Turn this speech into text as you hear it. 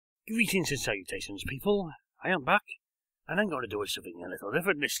Greetings and salutations, people. I am back, and I'm going to do something a little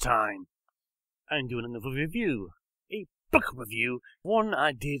different this time. I'm doing another review. A book review. One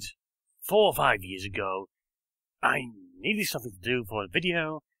I did 4 or 5 years ago. I needed something to do for a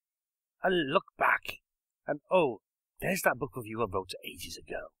video. I look back, and oh, there's that book review I wrote ages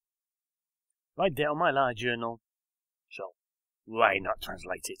ago. Right there on my live journal. So, why not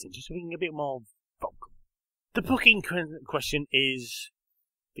translate it into something a bit more vocal? The book in question is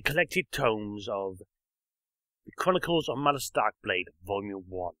the collected tomes of the Chronicles of Malus Darkblade, Volume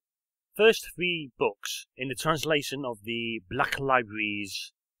 1. First 3 books in the translation of the Black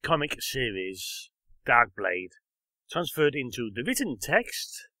Library's comic series, Darkblade, transferred into the written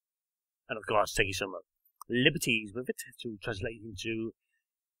text, and of course taking some liberties with it to translate into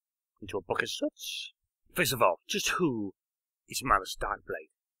a book as such. First of all, just who is Malus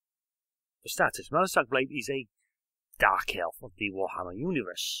Darkblade? For starters, Malus Darkblade is a Dark Elf of the Warhammer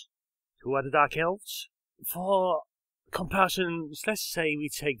universe. Who are the Dark Elves? For comparison, let's say we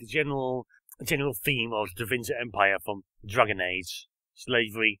take the general theme of the Vinzer Empire from Dragon Age.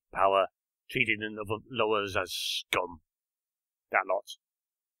 Slavery, power, treating the lowers as scum. That lot.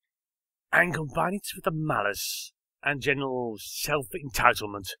 And combine it with the malice and general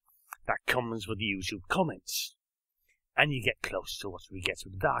self-entitlement that comes with the YouTube comments. And you get close to what we get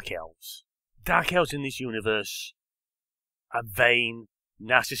with the Dark Elves. Dark Elves in this universe are vain,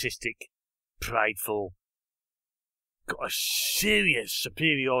 narcissistic, prideful, got a serious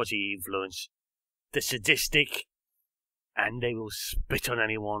superiority influence. They're sadistic, and they will spit on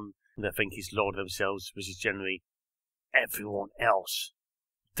anyone they think is lord of themselves, which is generally everyone else.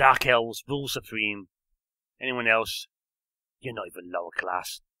 Dark Elves rule supreme. Anyone else, you're not even lower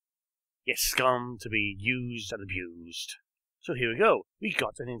class. You're scum to be used and abused. So here we go. We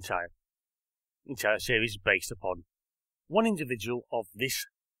got an entire series based upon one individual of this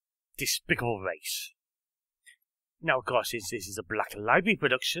despicable race. Now, of course, since this is a Black Library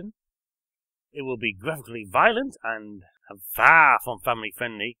production, it will be graphically violent and far from family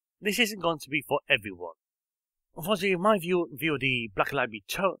friendly. This isn't going to be for everyone. Unfortunately, my view of the Black Library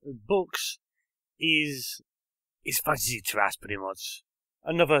books is fantasy trash, pretty much.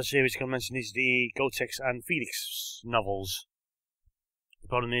 Another series I can mention is the Gotex and Felix novels. The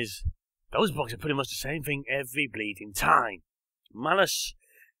problem is, those books are pretty much the same thing every bleeding time. Malus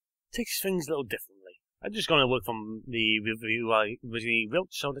takes things a little differently. I'm just going to work from the review I originally wrote,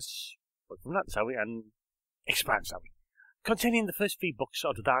 so let's work from that, shall we, and expand, shall we. Containing the first 3 books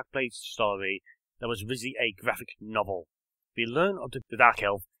of the Darkblade story, there was originally a graphic novel. We learn of the Dark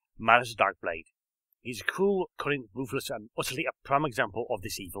Elf, Malus Darkblade. He's a cruel, cunning, ruthless, and utterly a prime example of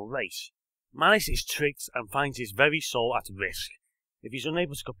this evil race. Malus is tricked and finds his very soul at risk if he's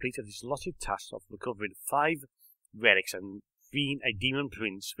unable to complete his allotted task of recovering 5 relics and freeing a demon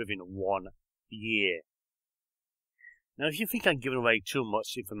prince within 1 year. Now, if you think I'm giving away too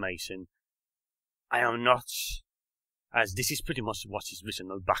much information, I am not, as this is pretty much what is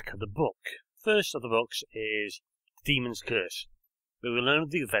written on the back of the book. First of the books is Demon's Curse, where we learn of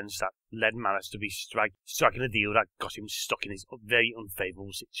the events that led Malus to be striking a deal that got him stuck in his very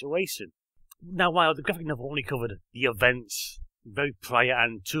unfavourable situation. Now, while the graphic novel only covered the events very prior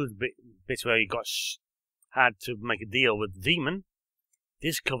and 2 bits where he had to make a deal with the demon,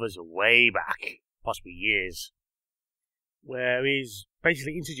 this covers way back, possibly years, where he's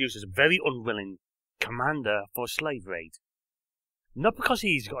basically introduced as a very unwilling commander for a slave raid. Not because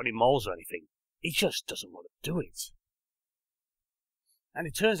he's got any morals or anything, he just doesn't want to do it. And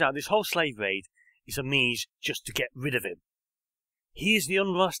it turns out this whole slave raid is a means just to get rid of him. He is the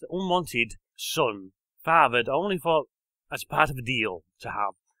unwanted son, fathered only as part of a deal to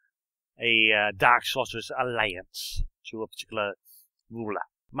have a dark sorceress alliance to a particular ruler.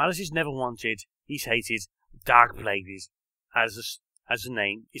 Malus is never wanted, he's hated. Darkblade is, as the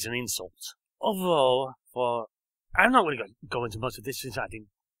name, is an insult. Overall, I'm not really going to go into much of this since I think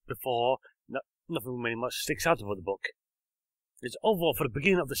before, nothing really much sticks out of the book. It's overall, for the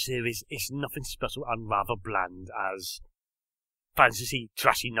beginning of the series, it's nothing special and rather bland as fantasy,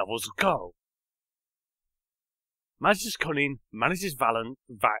 trashy novels go. Malus is cunning, Malus is violent,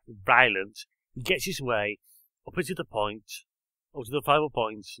 he gets his way up to the final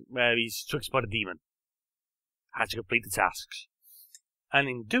point where he's tricked by the demon. Had to complete the tasks. And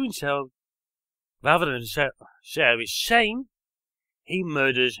in doing so, rather than share his shame, he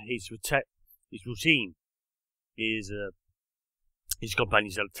murders his routine, his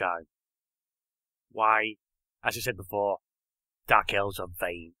companions at the time. Why? As I said before, Dark Elves are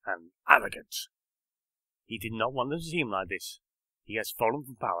vain and arrogant. He did not want them to see him like this. He has fallen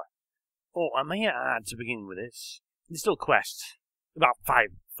from power. Oh, I may add to begin with this little quest about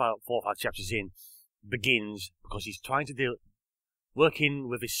 4 or 5 chapters in, begins because he's trying to working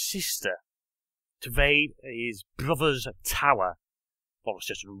with his sister to raid his brother's tower for a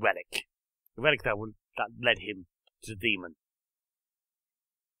certain relic. The relic that led him to the demon.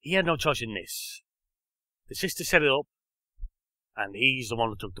 He had no choice in this. The sister set it up, and he's the one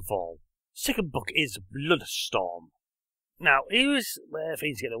who took the fall. Second book is Bloodstorm. Now, here's where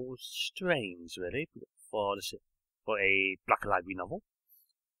things get a little strange, really, for a black library novel.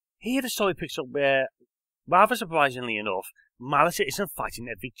 Here the story picks up where, rather surprisingly enough, Malus isn't fighting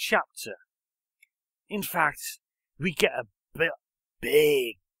every chapter. In fact, we get a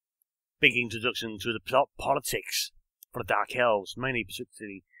big introduction to the politics for the Dark Elves, mainly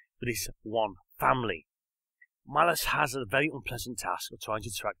particularly for this one family. Malus has a very unpleasant task of trying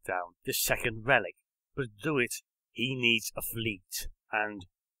to track down the second relic, but to do it, he needs a fleet, and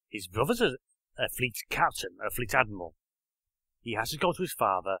his brother's a fleet captain, a fleet admiral. He has to go to his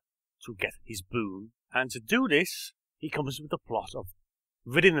father to get his boon, and to do this, he comes with the plot of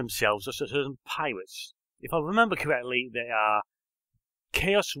ridding themselves of certain pirates. If I remember correctly, they are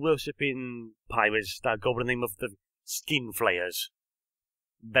chaos-worshipping pirates that go by the name of the Skin Flayers.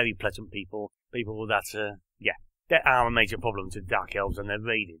 Very pleasant people that, they are a major problem to the Dark Elves and their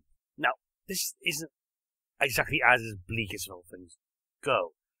raiding. Now, this isn't exactly as bleak as all things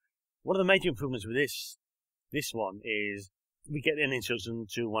go. One of the major improvements with this one is we get an introduction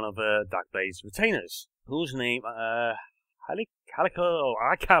to one of Darkblade's retainers, whose name, Calico,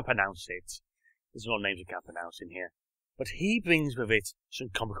 I can't pronounce it. There's a lot of names I can't pronounce in here. But he brings with it some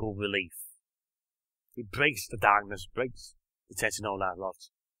comical relief. He breaks the darkness, breaks the tension, all that lot.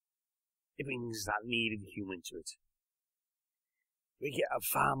 It brings that needed humour into it. We get a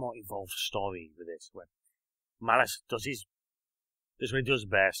far more involved story with this, where Malus does what he does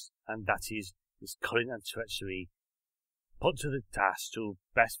best, and that is his cunning and treachery put to the task to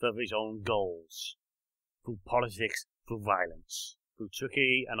best further his own goals, through politics, through violence, through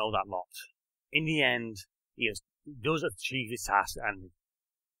trickery and all that lot. In the end, he does achieve his task, and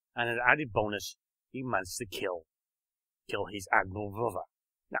as an added bonus, he manages to kill his admiral brother.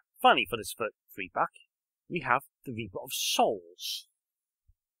 Now, finally, for this free pack, we have the Reaper of Souls.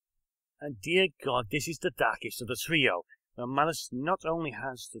 And dear God, this is the darkest of the trio, where Malus not only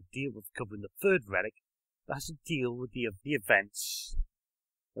has to deal with covering the third relic, but has to deal with the events,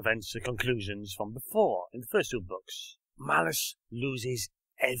 the conclusions from before, in the first 2 books. Malus loses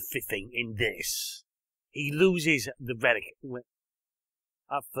everything in this. He loses the relic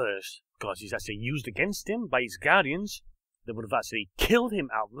at first, because he's actually used against him by his guardians, that would have actually killed him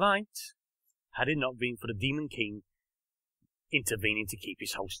outright, had it not been for the Demon King intervening to keep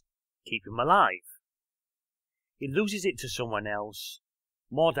him alive. He loses it to someone else,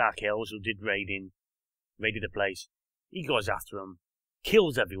 more Dark Elves who did raided the place. He goes after them,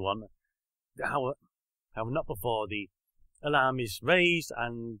 kills everyone, however not before the alarm is raised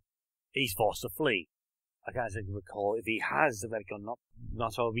and he's forced to flee. I can't exactly recall if he has the relic or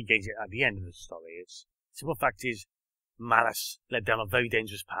not or regains it at the end of the story. Simple fact is, Malus led down a very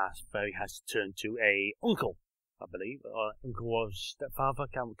dangerous path where he has to turn to a uncle, I believe, or uncle or stepfather, I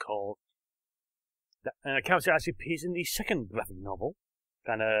can't recall. And a character actually appears in the second graphic novel,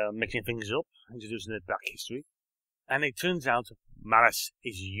 kind of mixing things up, introducing the black history. And it turns out Malus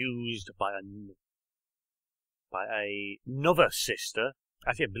is used by another sister.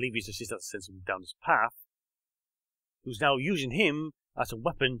 Actually, I believe it's the sister that sends him down this path, who's now using him as a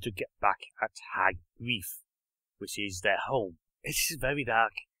weapon to get back at Hag Reef, which is their home. It's very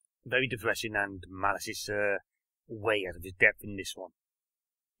dark, very depressing, and Malus is way out of his depth in this one.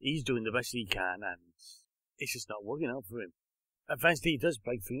 He's doing the best he can, and it's just not working out for him. Eventually, he does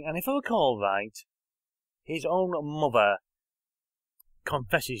break free, and if I recall right, his own mother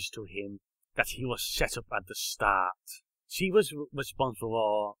confesses to him that he was set up at the start. She was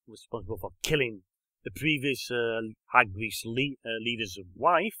responsible for killing the previous Hag Reef's leader's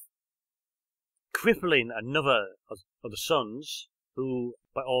wife, crippling another of the sons, who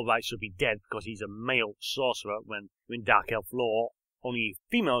by all rights should be dead because he's a male sorcerer when in Dark Elf lore only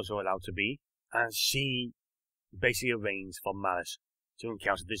females are allowed to be, and she basically arranged for Malus to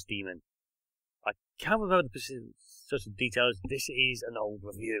encounter this demon. I can't remember the certain details. This is an old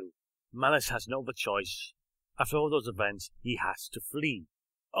review. Malus has no other choice. After all those events, he has to flee.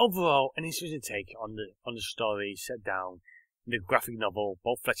 Overall, an interesting take on the story set down in the graphic novel,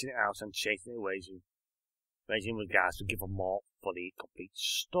 both fleshing it out and changing it ways in regards to give a more fully complete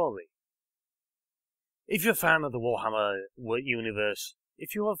story. If you're a fan of the Warhammer universe,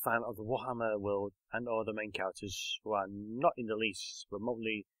 if you're a fan of the Warhammer world and all the main characters who are not in the least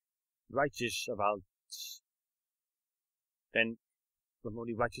remotely righteous about, then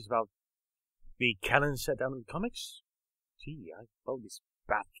remotely righteous about the canon set down in the comics? Gee, I wrote this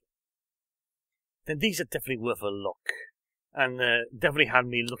bad. Then these are definitely worth a look, and definitely had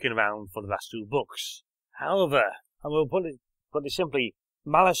me looking around for the last 2 books. However, I will put it simply,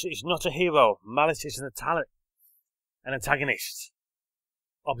 Malus is not a hero. Malus is an antagonist.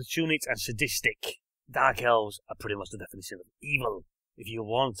 Opportunist and sadistic. Dark Elves are pretty much the definition of evil. If you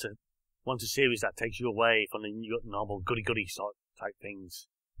want a series that takes you away from the normal goody-goody sort type things,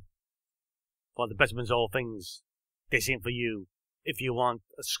 for the betterment of all things, this ain't for you. If you want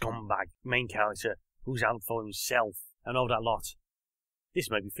a scumbag main character who's out for himself and all that lot, this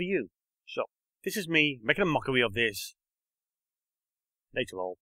may be for you. So, this is me making a mockery of this. Later all.